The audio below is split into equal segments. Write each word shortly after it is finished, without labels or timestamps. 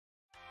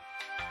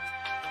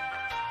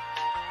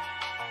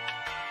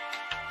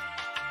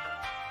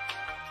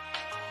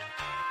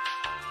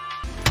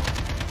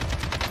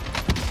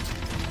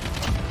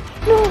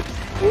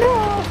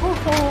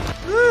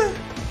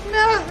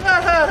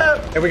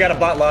And we got a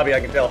bot lobby, I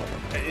can tell.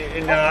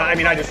 And, I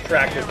mean, I just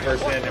tracked this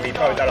person. I mean, he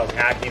probably thought I was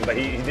hacking, but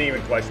he didn't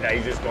even question that.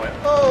 He's just going,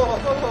 oh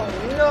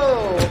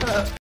no.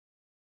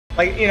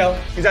 Like, you know,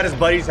 he's at his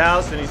buddy's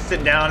house and he's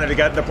sitting down and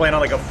they're playing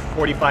on like a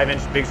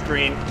 45-inch big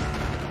screen.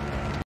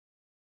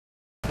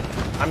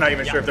 I'm not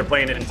even sure if they're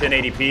playing it in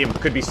 1080p. It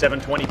could be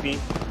 720p.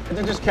 And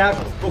then just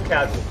casual, real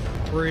casual.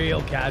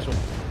 Real casual,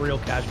 real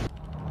casual.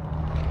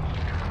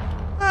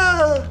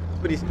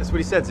 That's what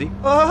he said, Z.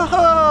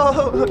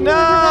 Oh,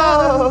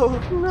 no!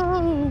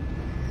 No!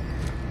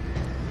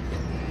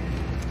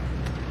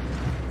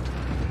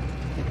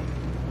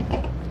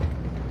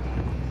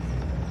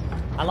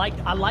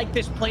 I like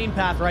this plane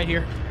path right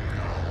here.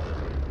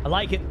 I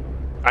like it.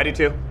 I do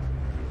too.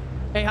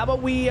 Hey, how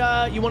about we,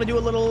 you want to do a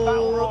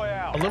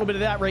little bit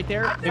of that right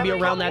there? Maybe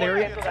around that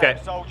area? Okay.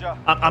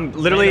 I'm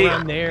literally...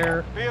 Around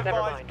there.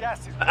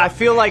 I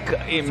feel like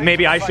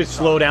maybe I should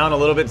slow down a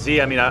little bit,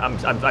 Z. I mean,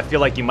 I feel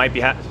like you might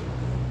be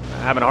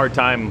having a hard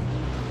time...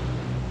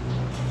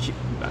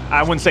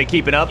 I wouldn't say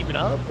keeping up. Keeping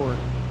up, or...?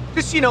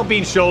 Just, you know,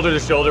 being shoulder to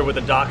shoulder with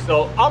the doc.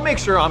 So I'll make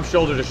sure I'm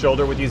shoulder to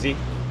shoulder with you, Z.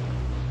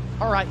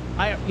 All right.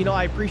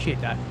 I appreciate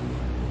that.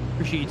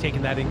 Appreciate you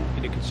taking that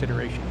into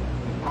consideration.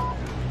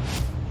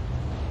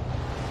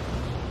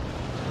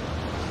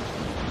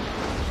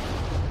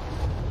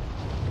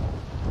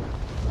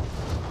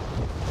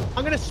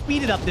 I'm gonna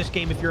speed it up this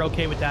game if you're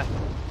okay with that.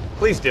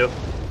 Please do.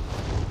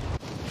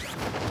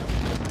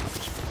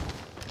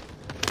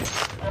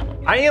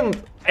 I am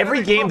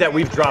every game that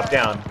we've dropped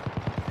down.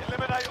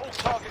 Eliminate all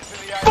targets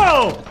in the air.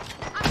 Boom!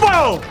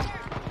 Boom!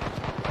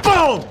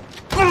 Boom!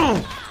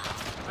 Boom!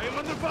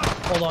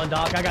 Hold on,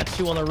 Doc. I got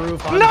two on the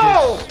roof.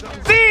 No!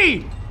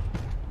 Z!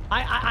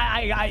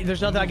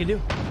 There's nothing I can do.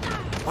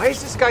 Why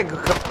is this guy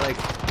like...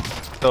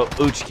 Oh,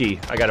 Uchki.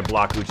 I gotta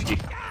block Uchki.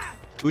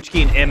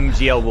 Uchki and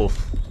MGL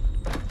Wolf.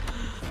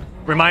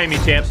 Remind me,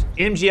 champs.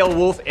 MGL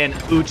Wolf and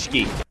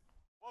Uchki.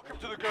 Welcome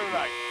to the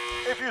Gulag.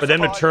 For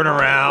them to turn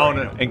around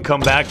and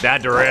come back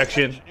that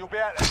direction. You'll be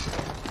out there.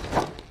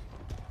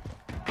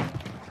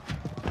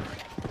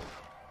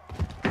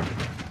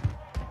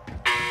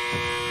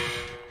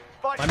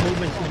 My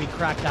movement's gonna be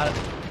cracked out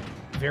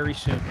very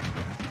soon.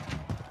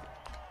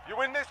 You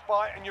win this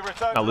fight and you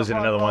return. Not losing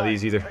another one of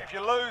these either. But if you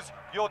lose,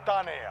 you're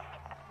done here.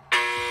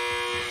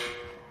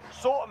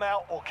 Sort them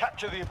out or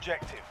capture the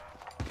objective.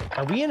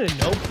 Are we in a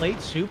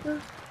no-plate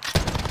super?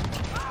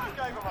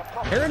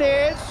 There it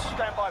is.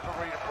 Stand by for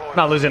redeployment.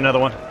 Not losing another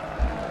one.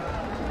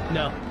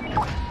 No.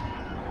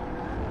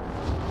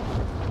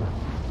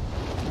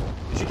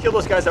 Did you kill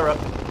those guys that were up?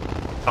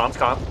 Tom's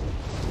comp.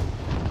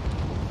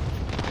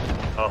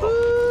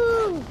 Oh.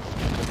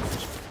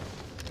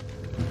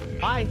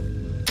 Hi.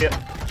 Yeah.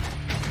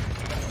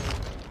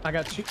 I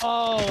got two.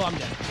 Oh, I'm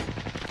dead.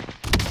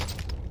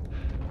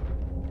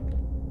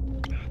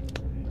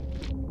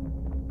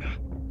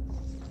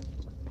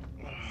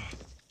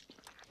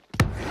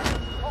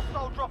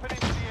 Hostile dropping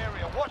into the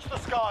area. Watch the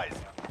skies.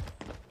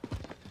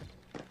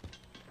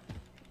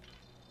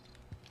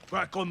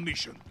 Back on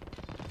mission.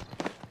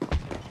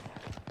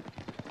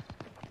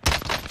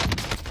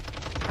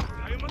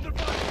 I am under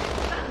fire.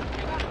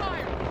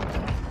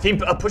 Team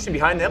pushing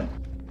behind them.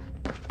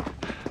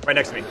 Right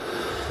next to me.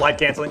 Slide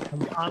canceling.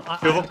 I'm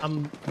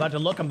about to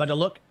look. I'm about to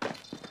look.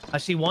 I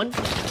see one.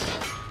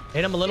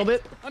 Hit him a little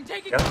bit. I'm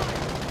taking.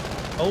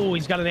 Oh,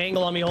 he's got an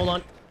angle on me. Hold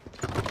on.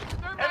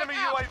 Enemy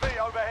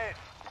UAV overhead.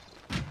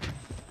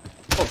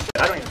 Oh shit!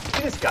 I don't even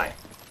see this guy.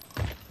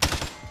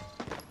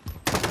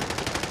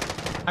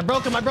 I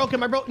broke him.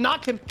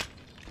 Knocked him.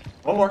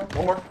 One more.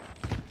 Door.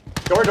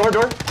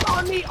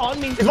 On me.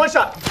 He's one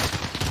shot.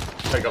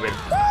 There you go, baby.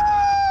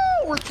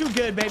 Woo! We're too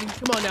good, baby.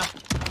 Come on now.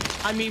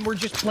 I mean, we're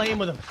just playing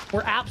with him.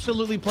 We're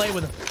absolutely playing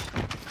with him.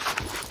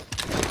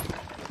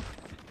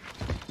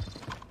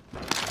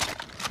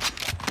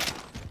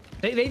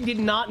 They did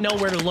not know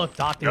where to look,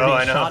 Doc. They were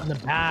getting shot in the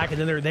back,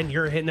 and then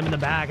you're hitting them in the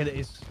back, and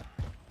it's...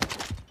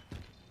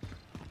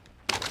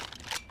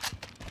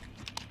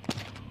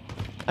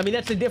 I mean,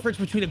 that's the difference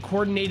between a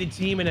coordinated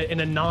team and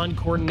a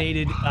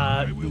non-coordinated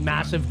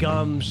massive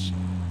gums.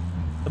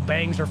 The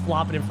bangs are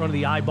flopping in front of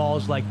the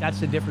eyeballs. Like,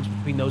 that's the difference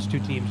between those two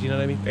teams. You know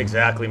what I mean?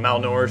 Exactly.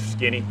 Malnourished,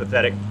 skinny,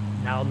 pathetic.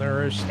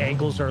 Malnourished.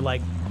 Ankles are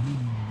like...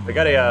 They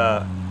got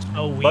a...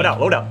 so weak. Load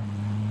out.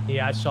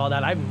 Yeah, I saw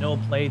that. I have no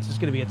plates. It's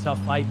going to be a tough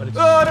fight, but it's...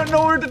 Oh, I don't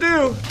know what to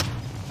do.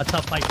 A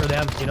tough fight for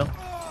them, you know?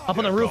 Up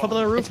on the roof.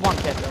 It's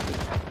locked in.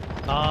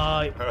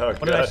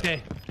 What did I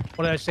say?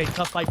 What did I say?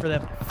 Tough fight for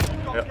them.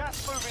 Got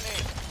gas moving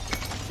in.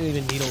 Didn't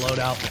even need a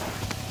loadout.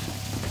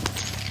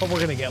 But we're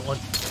going to get one.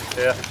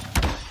 Yeah.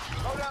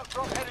 Loadout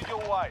drop headed your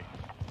way.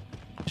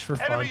 Just for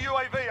fun. Enemy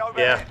UAV overhead.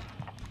 Yeah.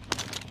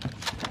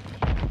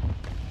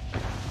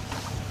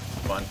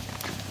 Fun.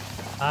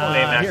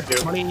 Here,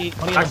 20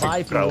 on the buy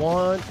if you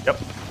want. Yep.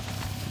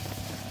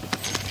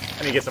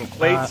 I need to get some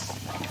plates.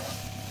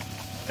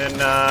 And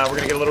we're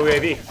going to get a little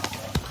UAV.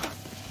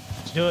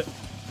 Let's do it.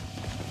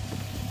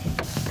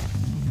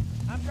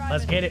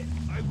 Let's get it.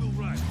 I will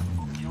ride.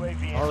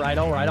 UAV.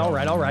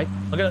 All right.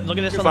 Look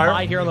at this on Fire. the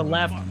high here on the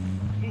left.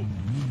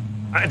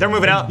 They're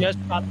moving out.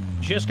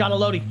 Just got a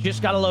loadie.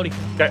 Just got a loadie.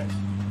 Okay.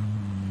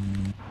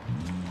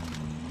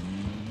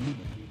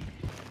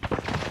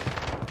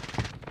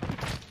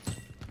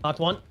 Knocked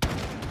one.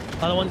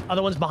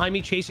 Other one's behind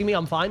me, chasing me.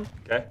 I'm fine.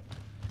 Okay.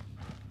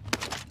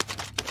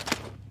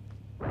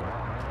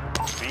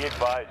 Be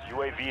advised,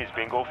 UAV is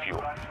bingo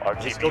fuel.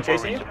 Is he still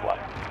chasing you?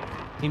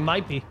 He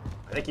might be.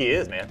 I think he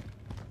is, man.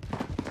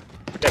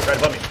 Yeah, right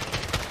above me.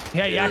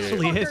 Yeah, he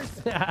actually is.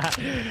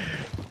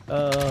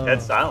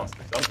 Dead silence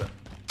or something.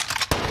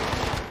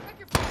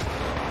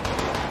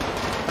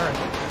 All right.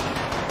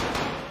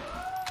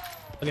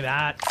 Look at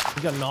that.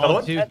 He's got an Another AUG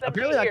one? too.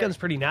 Apparently that gun's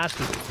pretty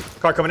nasty.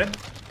 Car coming in.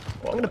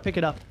 I'm gonna pick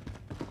it up.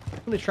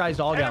 I'm gonna try his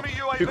AUG out. Enemy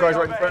UAV 2 cars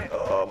right in overhead.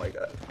 front. Oh my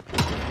god.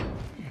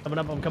 Coming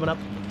up. I'm coming up.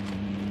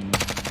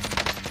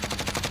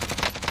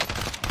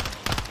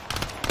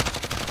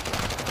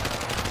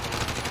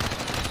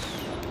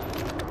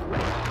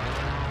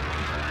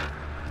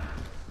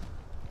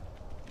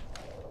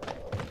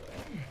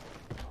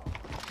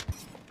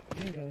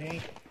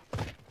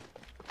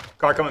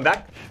 Car coming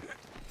back.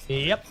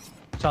 Yep.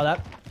 Saw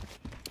that.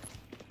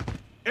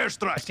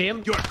 Airstrike. I see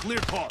him. You're clear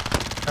call.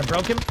 I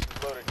broke him.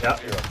 Yeah.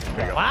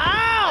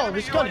 Wow!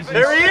 This gun is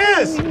There he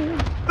is!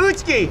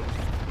 Uchki!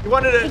 He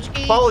wanted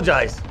to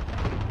apologize.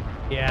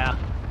 Yeah.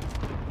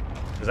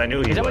 Because I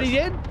knew he was. Is that what he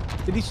did?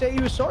 Did he say he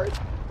was sorry?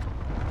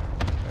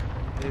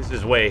 This is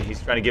his way.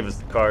 He's trying to give us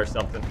the car or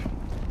something.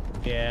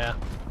 Yeah.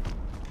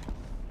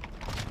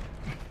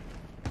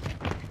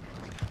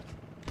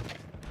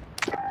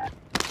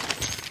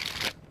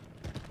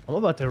 I'm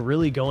about to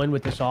really go in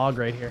with this AUG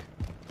right here.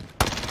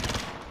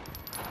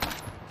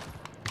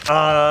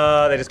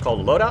 They just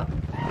called loadout?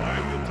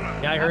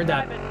 Yeah, I heard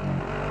that.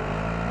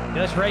 Yeah,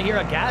 that's right here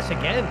at gas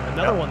again.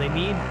 Another one. They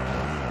need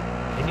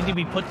to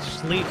be put to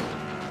sleep.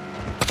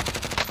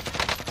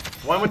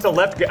 One went to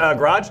left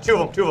garage. Two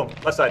of them.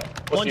 Left side.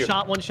 Close to you.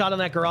 One shot on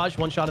that garage.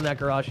 One shot in that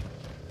garage.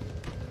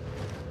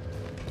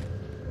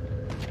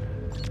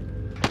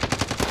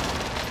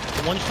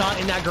 One shot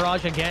in that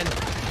garage again.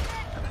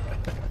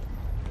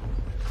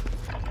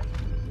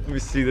 Let me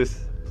see this.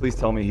 Please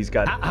tell me he's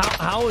got it.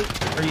 How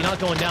are you not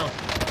going down?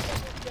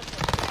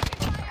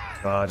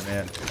 God,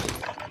 man.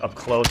 Up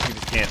close, you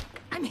just can't.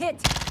 I'm hit.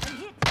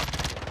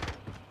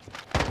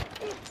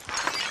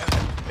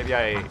 Maybe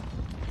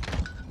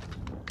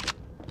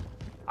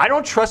I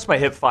don't trust my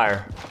hip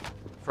fire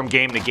from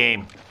game to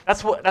game.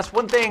 That's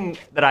one thing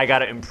that I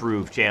gotta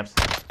improve, champs.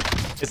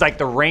 It's like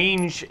the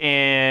range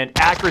and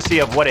accuracy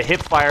of what a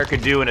hip fire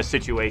could do in a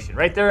situation.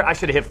 Right there, I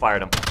should have hip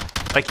fired him.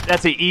 Like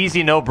that's an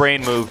easy no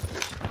brain move.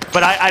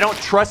 But I don't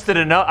trust it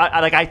enough.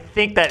 I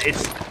think that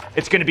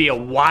it's gonna be a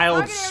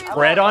wild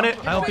spread on it.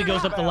 I hope he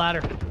goes up the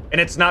ladder. And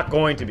it's not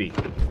going to be.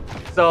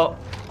 So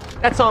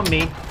that's on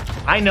me.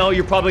 I know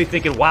you're probably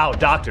thinking, wow,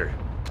 doctor,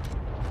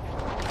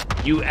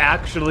 you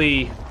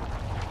actually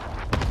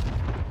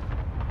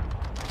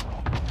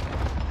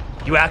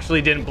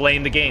didn't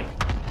blame the game.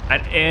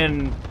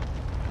 And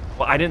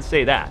well, I didn't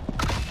say that,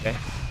 okay?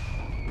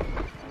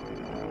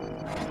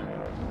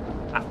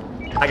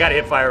 I got a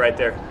hip fire right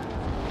there.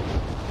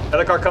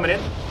 Another car coming in.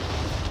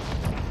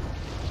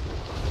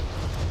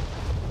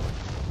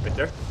 Right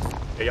there.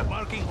 There you go.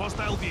 Marking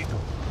hostile vehicle.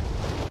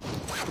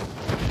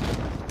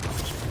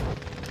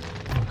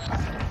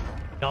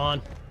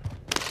 Gone.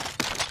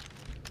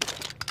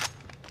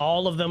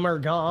 All of them are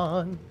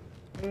gone.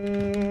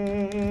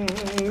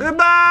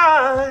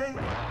 Goodbye.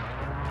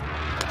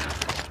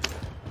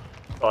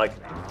 I like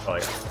it.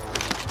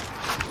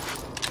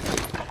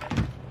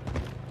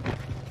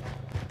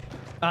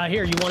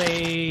 Here, you want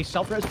a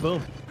self-res?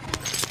 Boom.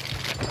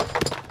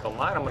 Don't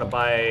mind, I'm gonna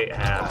buy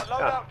half.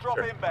 Loadout drop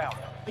Sure. inbound.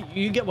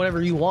 You get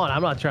whatever you want.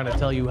 I'm not trying to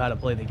tell you how to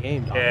play the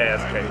game, dog. Yeah,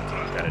 that's okay.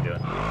 Gotta do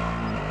it.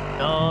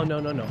 No.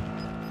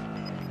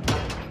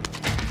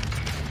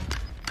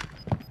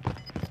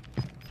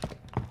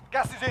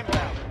 Gas is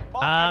inbound.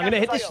 I'm gonna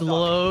hit this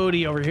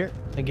loadie over here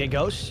and get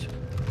ghost.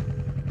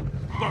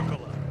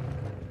 Buckle up.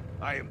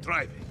 I am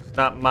driving. It's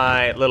not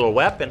my little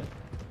weapon.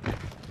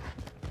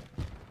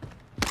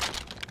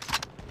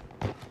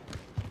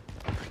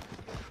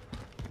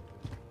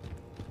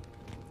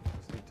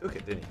 He took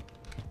it, didn't he?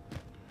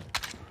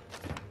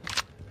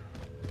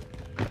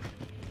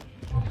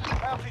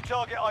 Bounty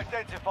target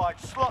identified.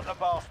 Slot the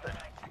bastard.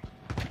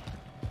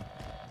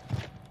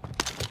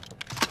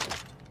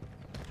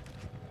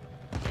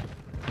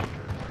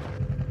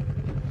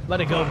 Let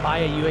it go. Buy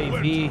a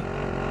UAV. You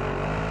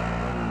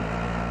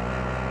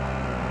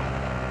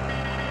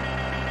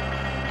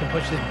can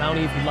push this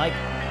bounty if you like.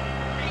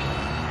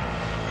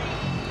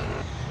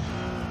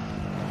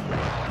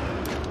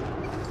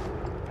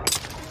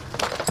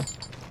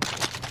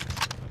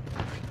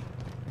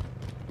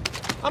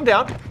 I'm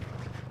down.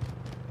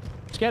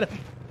 Let's get it.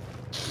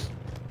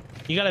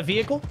 You got a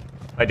vehicle?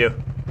 I do.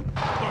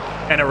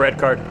 And a red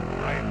card.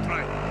 I am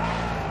driving.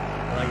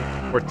 I like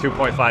it. Worth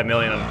 2.5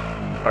 million on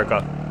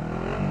Tarkov.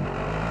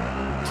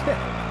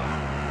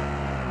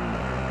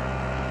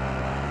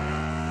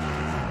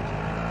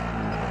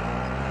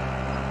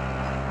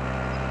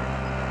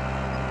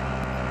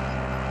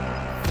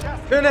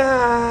 What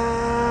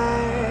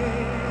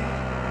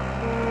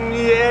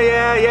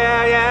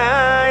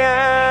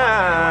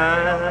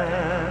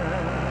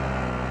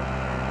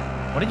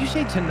did you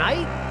say,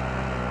 tonight?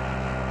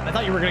 I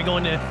thought you were gonna go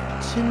into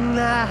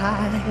tonight.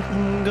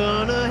 I'm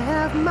gonna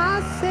have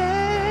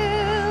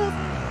myself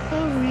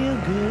a real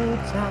good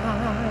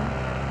time.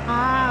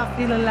 I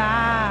feel alive,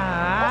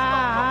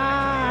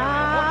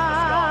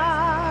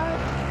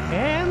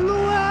 and the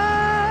world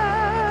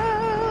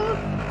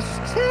is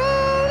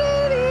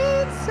turning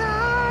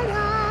inside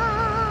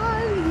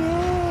out.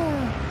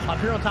 Yeah. Up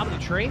here on top of the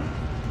train.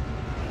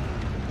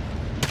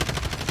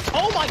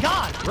 Oh my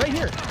God! Right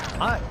here.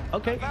 All right.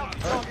 Okay.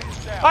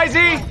 Hi, Z.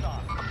 Hey,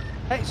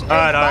 All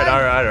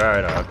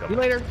right. See you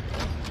later.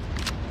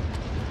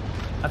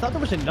 I thought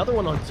there was another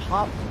one on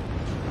top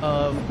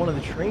of one of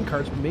the train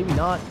cars, but maybe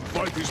not.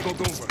 Fight is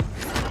not over.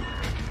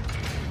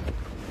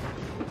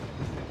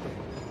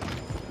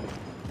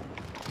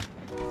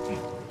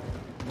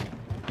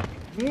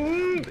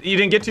 You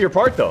didn't get to your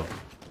part though.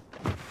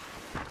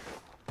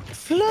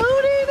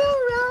 Floating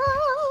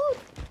around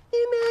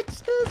in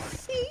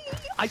ecstasy.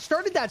 I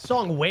started that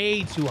song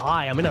way too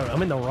high. I'm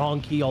in the wrong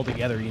key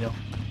altogether, you know.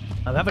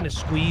 I'm having to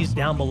squeeze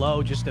down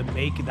below just to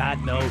make that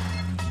note.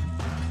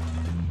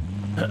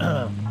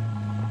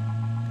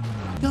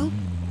 Don't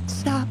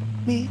stop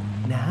me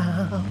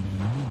now.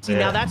 See,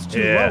 now that's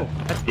too low.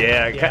 That's,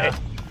 Yeah.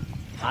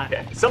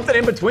 Something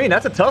in between.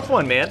 That's a tough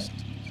one, man.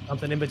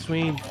 Something in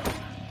between.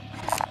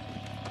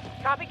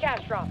 Copy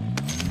cash drop.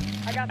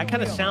 I got That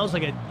kind of sounds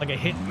like a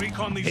hit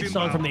Recon these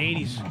song inbound. from the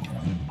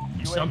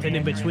 80s. Something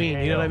in between,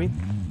 you know what I mean?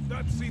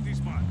 That's CT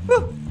spot.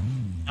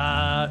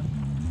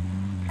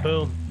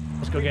 Boom.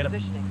 Let's go get him.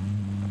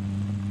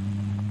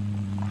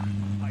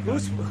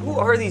 Who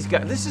are these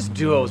guys? This is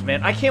duos,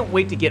 man. I can't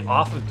wait to get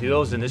off of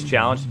duos in this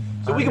challenge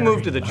so we can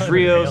move to the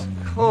trios.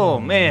 Oh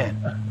man.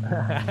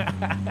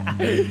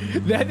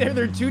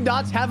 Their two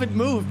dots haven't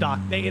moved, Doc.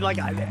 They like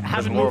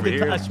haven't more moved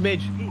over a here.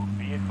 smidge.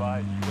 Be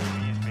advised,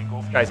 UAV is bingo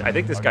fuel. Guys, I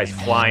think this guy's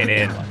flying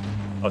in. Oh,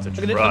 it's a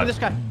Look at truck. this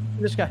guy. Look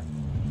at this guy.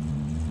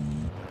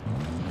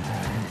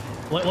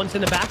 One's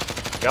in the back.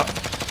 Yep.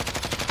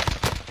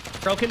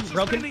 Broken.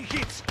 Sustaining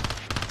hits.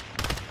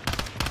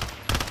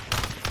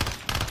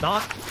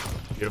 Knock.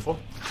 Beautiful.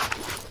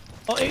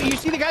 Oh, you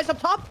see the guys up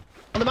top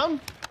on the mountain?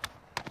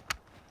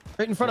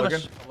 Right in front of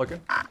us. I'm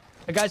looking.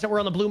 The guys that were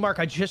on the blue mark,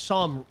 I just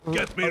saw them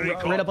Get me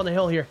recon. right up on the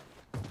hill here.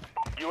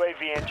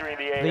 UAV entering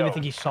the AO. I didn't even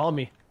think he saw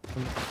me.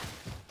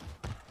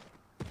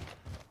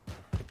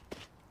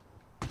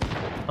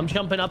 I'm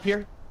jumping up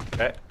here.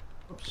 Okay.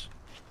 Oops.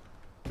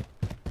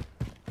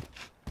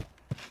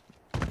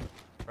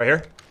 Right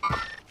here.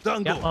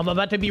 Tango. Yeah, I'm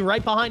about to be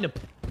right behind him.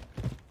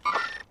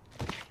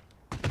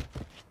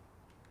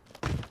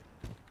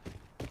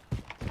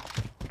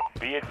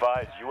 Be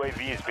advised,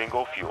 UAV is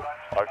bingo fuel.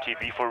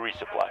 RTB for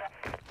resupply.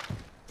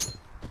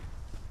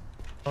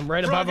 I'm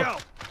right above Frag him.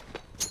 out.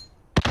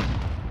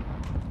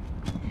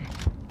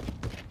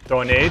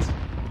 Throwing nades.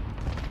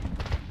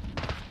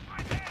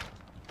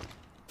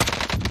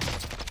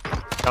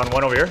 Down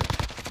one over here.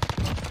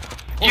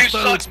 You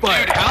suck,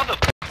 dude. How the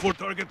for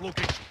target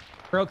location.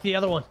 Broke the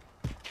other one.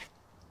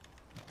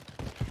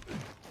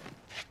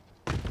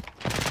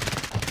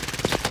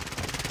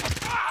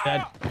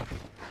 Dead.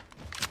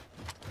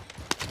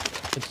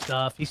 Good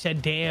stuff. He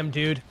said, damn,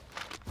 dude.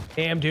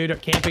 Damn,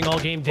 dude. Camping all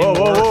game Whoa,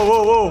 didn't whoa, work. whoa,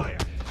 whoa, whoa.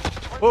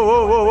 Whoa,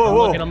 whoa, whoa, whoa,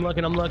 whoa. I'm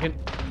looking.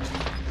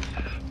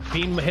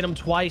 Beam hit him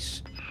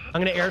twice.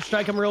 I'm gonna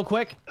airstrike him real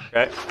quick.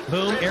 Okay.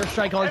 Boom,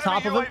 airstrike on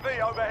top of him.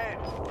 UAV overhead.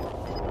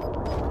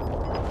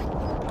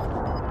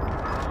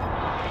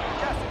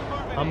 Gas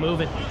is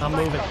moving in. I'm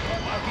moving.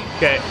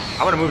 Okay. I'm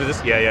gonna move to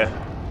this. Yeah.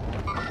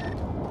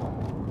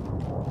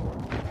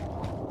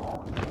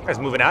 You guys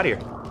moving out of here.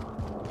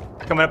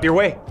 Coming up your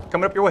way.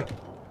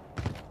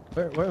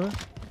 Where?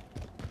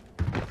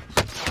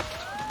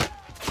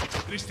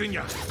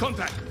 Christina,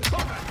 contact.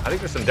 I think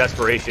there's some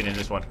desperation in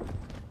this one.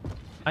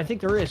 I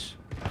think there is.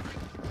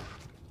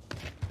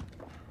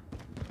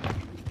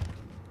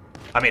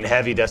 I mean,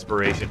 heavy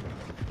desperation.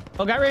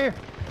 Oh, guy right here.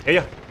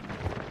 Yeah.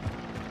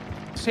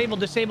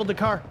 Disabled the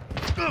car.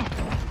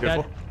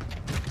 Beautiful.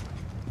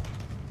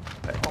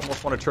 I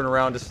almost want to turn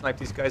around to snipe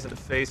these guys in the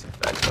face, in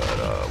fact, but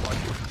watch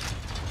it.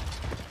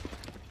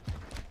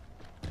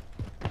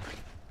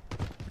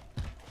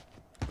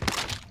 I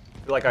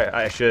feel like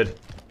I should.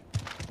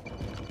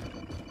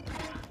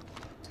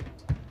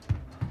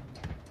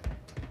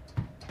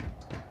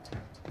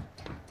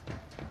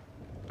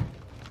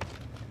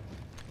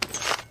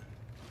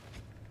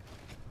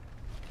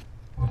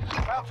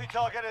 Bounty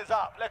target is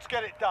up. Let's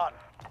get it done.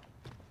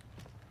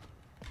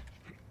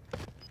 I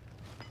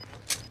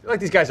feel like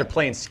these guys are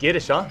playing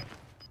skittish, huh?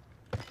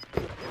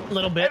 A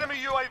little bit. Enemy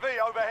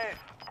UAV overhead.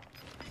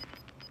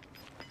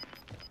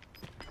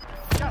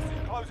 Gas is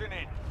closing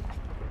in.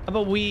 How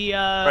about we,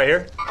 Right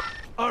here.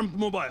 Armed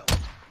mobile.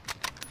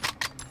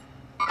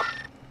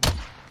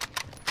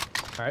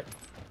 Alright.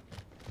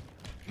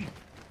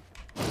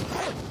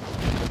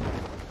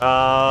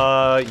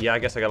 Yeah, I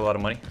guess I got a lot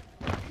of money.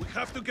 We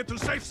have to get to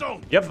safe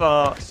zone. You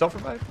have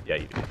self-revive? Yeah,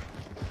 you do.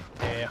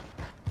 Yeah.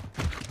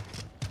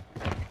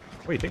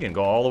 What are you thinking?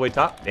 Go all the way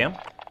top? Damn.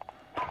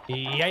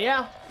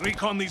 Yeah.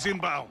 Recon these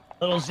inbound.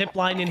 Little zip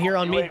line in here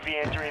on me.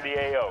 UAV entering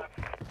the AO.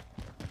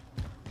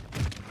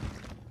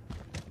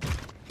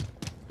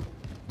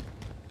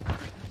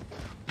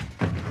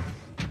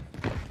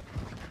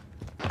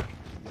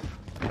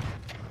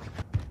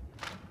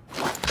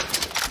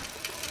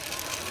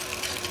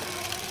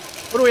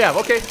 What do we have?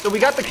 Okay, so we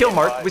got the kill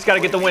mark. We just got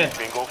to get the win.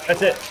 Bingo fuel.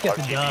 That's it. Get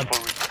the RTB job.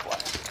 for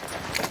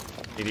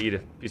resupply. Need to eat a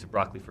piece of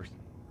broccoli first.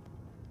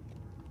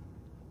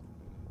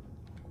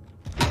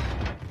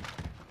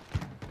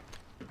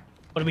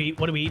 What are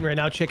we eating right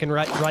now? Chicken,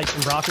 rice,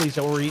 and broccoli. Is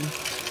that what we're eating?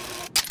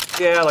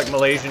 Yeah, like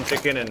Malaysian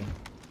chicken and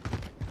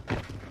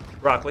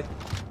broccoli.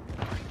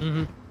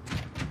 Mm-hmm.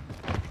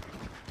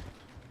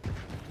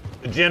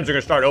 The gyms are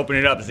gonna start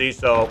opening up, Z.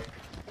 So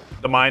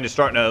the mind is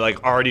starting to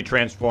like already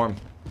transform.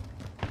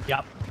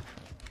 Yep.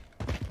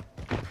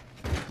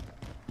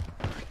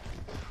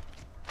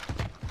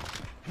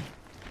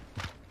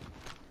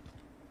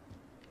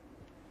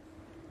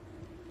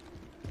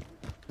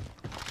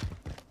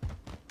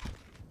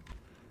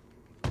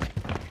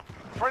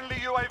 Friendly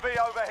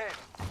UAV overhead.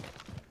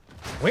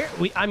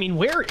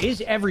 Where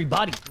is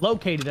everybody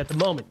located at the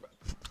moment?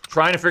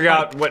 Trying to figure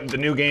out what the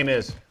new game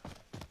is.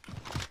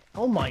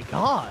 Oh my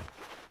god.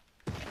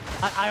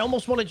 I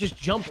almost want to just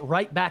jump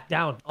right back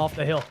down off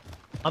the hill.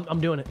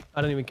 I'm doing it.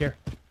 I don't even care.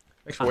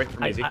 Thanks for waiting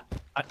for me, Z.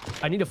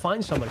 I need to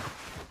find somebody.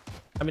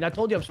 I mean, I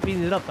told you I'm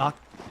speeding it up, Doc.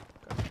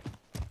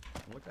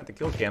 I'm looking at the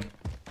kill cam.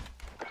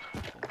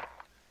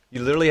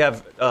 You literally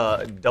have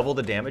double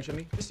the damage of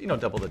me. Just,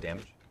 double the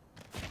damage.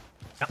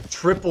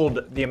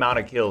 Tripled the amount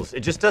of kills.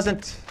 It just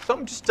doesn't,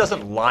 something just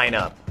doesn't line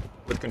up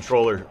with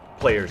controller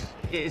players.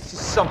 It's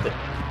just something.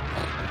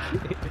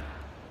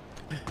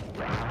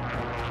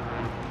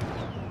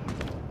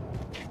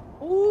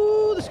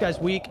 Ooh, this guy's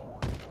weak.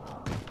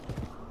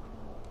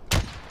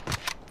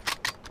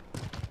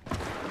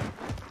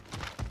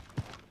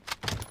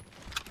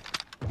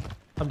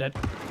 I'm dead.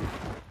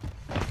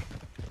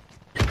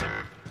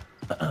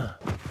 You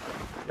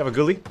have a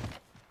ghoulie?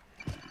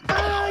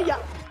 Yeah,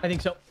 I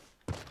think so.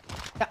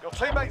 Your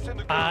teammates in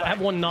the I have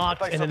one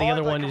knocked, and then the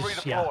other one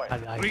is, yeah.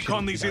 I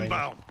Recon these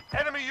inbound.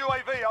 Enemy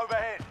UAV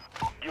overhead.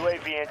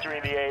 UAV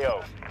entering the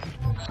AO.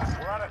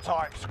 We're out of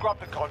time. Scrub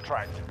the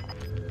contract.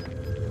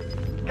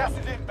 Gas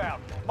is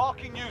inbound.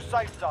 Marking new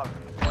safe zone.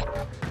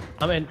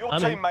 I'm in. Your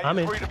I'm in. teammate I'm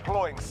is in.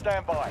 redeploying.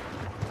 Stand by.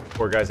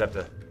 Poor guys have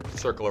to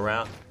circle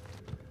around.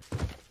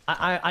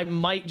 I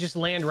might just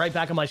land right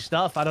back on my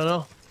stuff. I don't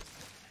know.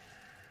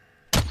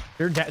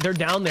 They're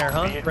down there,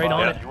 huh? Be Right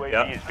on it. advised, UAV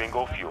Yeah. is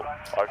bingo fuel.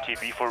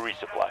 RTB for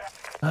resupply.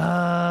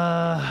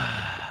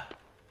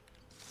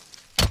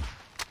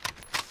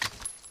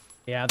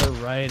 Yeah, they're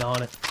right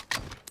on it.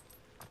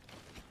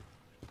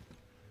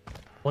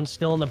 One's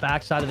still on the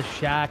backside of the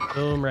shack.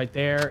 Boom, right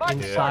there,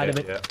 inside of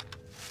it. Yeah.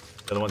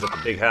 The other one's at the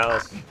big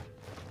house.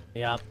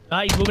 Yeah.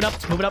 Ah, he's moving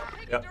up. Moving up.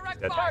 Yep.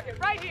 Direct Dead. target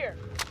right here.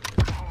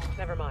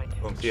 Never mind.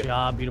 Boom, see Good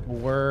ya. job. Beautiful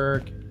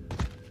work.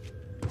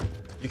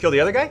 You killed the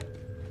other guy?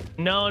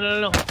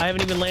 No. I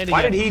haven't even landed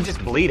Why yet. did he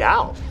just bleed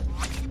out?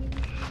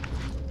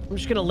 I'm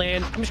just gonna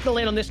land. I'm just gonna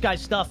land on this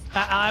guy's stuff.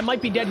 I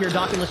might be dead here,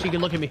 Doc, unless you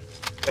can look at me.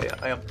 Yeah,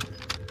 I am.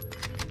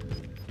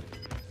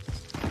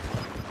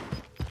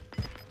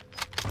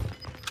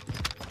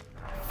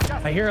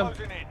 Gas I is hear him.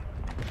 closing in.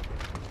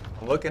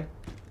 I'm looking.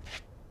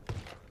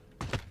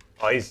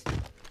 Oh, he's...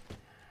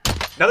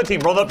 Another team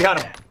rolled up behind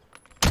him.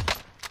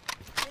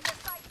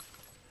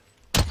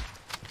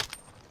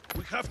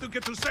 We have to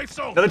get to safe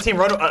zone. Another team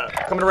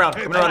coming around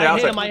the I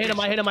outside. hit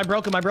him. I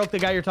broke him. I broke the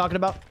guy you're talking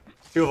about.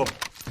 Two of them.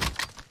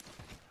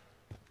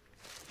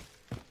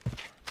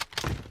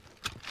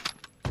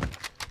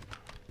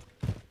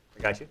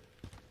 I got you.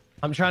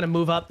 I'm trying to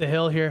move up the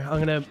hill here. I'm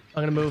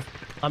gonna move.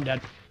 I'm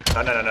dead.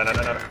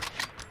 No.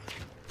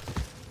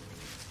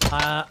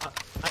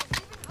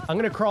 I'm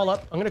gonna crawl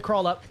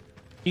up.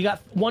 You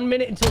got 1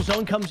 minute until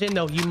zone comes in,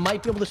 though. You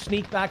might be able to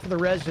sneak back to the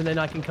res, and then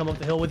I can come up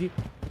the hill with you.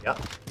 Yeah.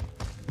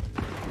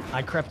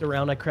 I crept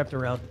around. I got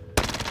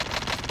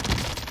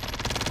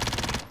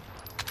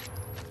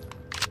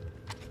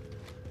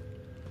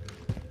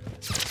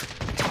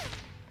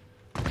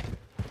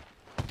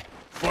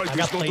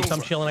plates.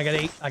 I'm chilling. I got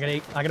eight.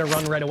 I gotta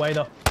run right away,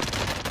 though.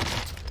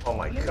 Oh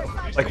my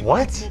god. Like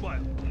what?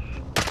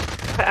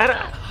 I don't...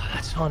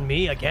 That's on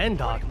me again,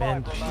 Doc,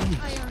 man.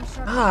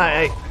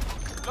 Ah,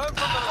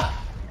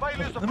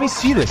 let me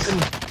see this.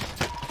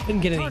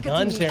 Didn't get any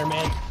guns there,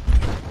 man.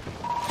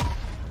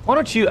 Why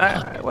don't you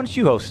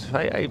host?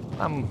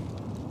 I'm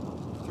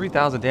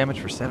 3,000 damage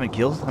for 7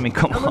 kills. I mean,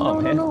 come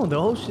on, man. No. The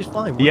host is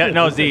fine. We're Yeah, good.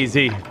 no, We're good.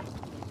 Z.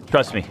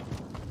 Trust me.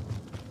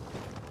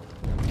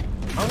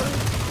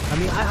 I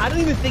mean, I don't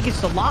even think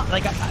it's a lot.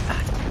 Like, I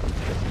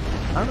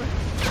don't know.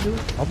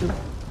 I'll do it.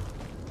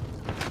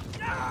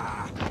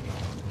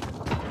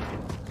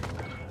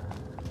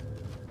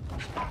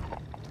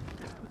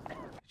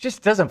 It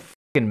just doesn't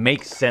fucking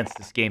make sense,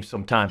 this game,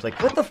 sometimes. Like,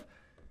 what the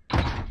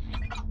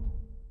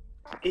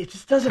It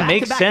just doesn't Back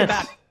make to back sense. to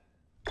back.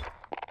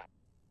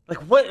 Like,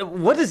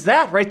 what is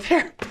that right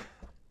there?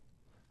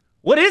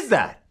 What is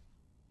that?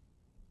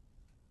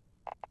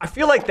 I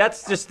feel like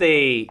that's just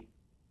a...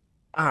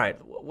 All right,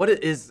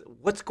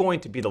 what's going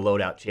to be the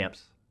loadout,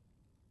 champs?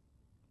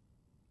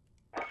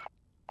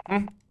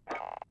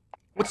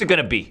 What's it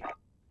gonna be?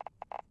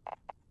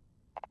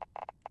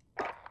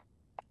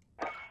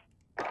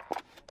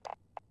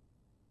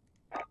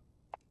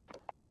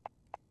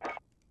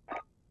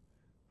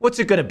 What's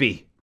it gonna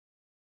be?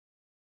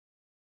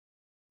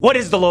 What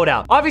is the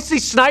loadout? Obviously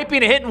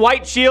sniping and hitting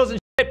white shields and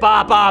shit.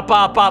 Pop, pop,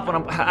 pop, pop. When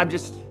I'm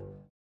just...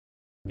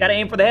 Gotta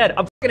aim for the head.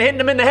 I'm fucking hitting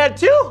them in the head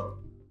too.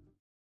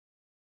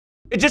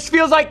 It just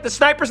feels like the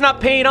sniper's not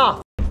paying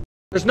off.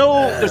 There's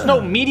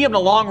no medium to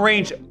long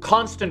range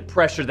constant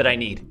pressure that I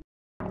need.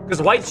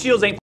 Because white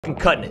shields ain't fucking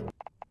cutting it.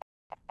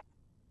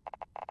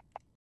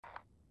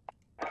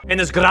 And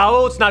this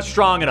grau, it's not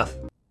strong enough.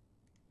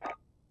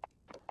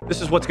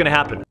 This is what's gonna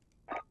happen.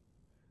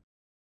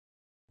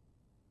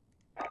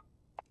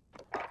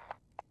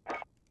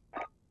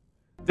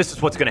 This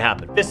is what's gonna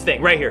happen. This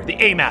thing right here, the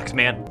AMAX,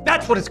 man.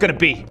 That's what it's gonna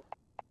be.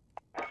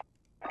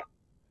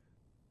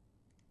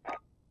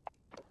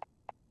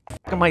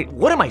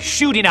 What am I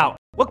shooting out?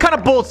 What kind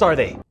of bullets are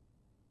they?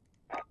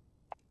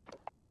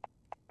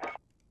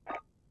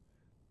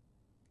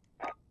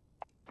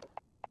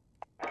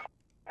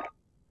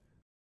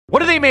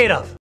 What are they made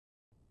of?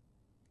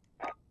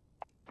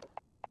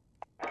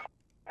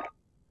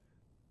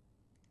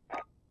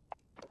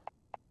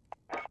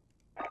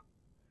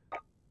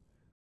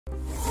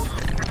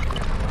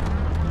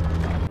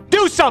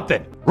 Do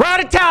something!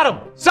 Rat-a-tat-em!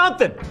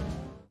 Something!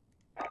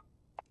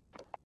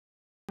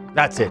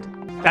 That's it.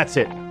 That's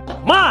it.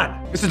 Come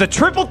on! This is the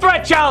Triple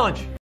Threat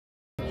Challenge!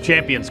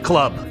 Champions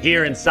Club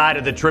here inside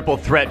of the Triple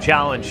Threat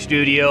Challenge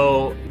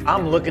studio.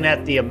 I'm looking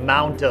at the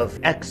amount of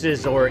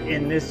X's, or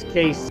in this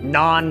case,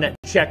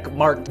 non-check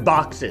marked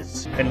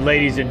boxes. And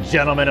ladies and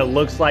gentlemen, it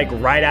looks like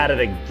right out of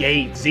the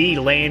gate,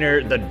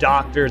 Zlaner, the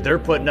doctor, they're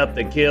putting up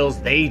the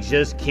kills. They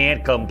just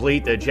can't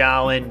complete the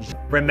challenge.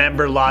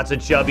 Remember, lots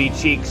of chubby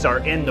cheeks are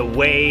in the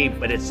way,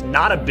 but it's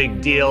not a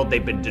big deal.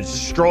 They've been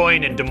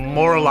destroying and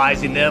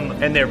demoralizing them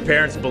and their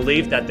parents'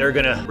 belief that they're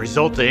gonna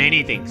result in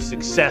anything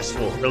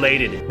successful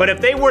related. But if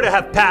they were to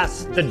have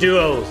passed the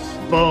duos,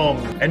 boom,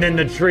 and then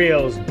the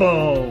trios,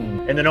 boom,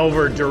 and then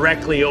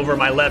directly over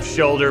my left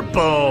shoulder,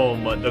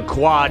 boom, the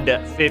quad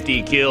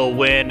 50 kill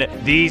win,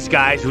 these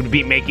guys would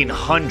be making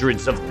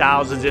hundreds of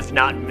thousands, if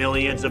not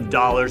millions of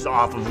dollars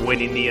off of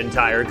winning the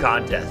entire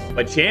contest.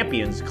 But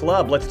Champions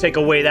Club, let's take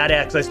away that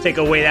X, let's take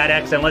away that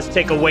X, and let's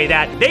take away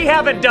that. They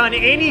haven't done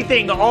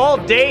anything all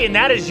day, and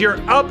that is your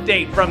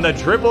update from the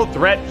Triple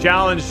Threat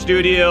Challenge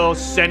studio,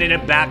 sending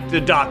it back to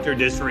Dr.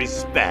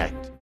 Disrespect.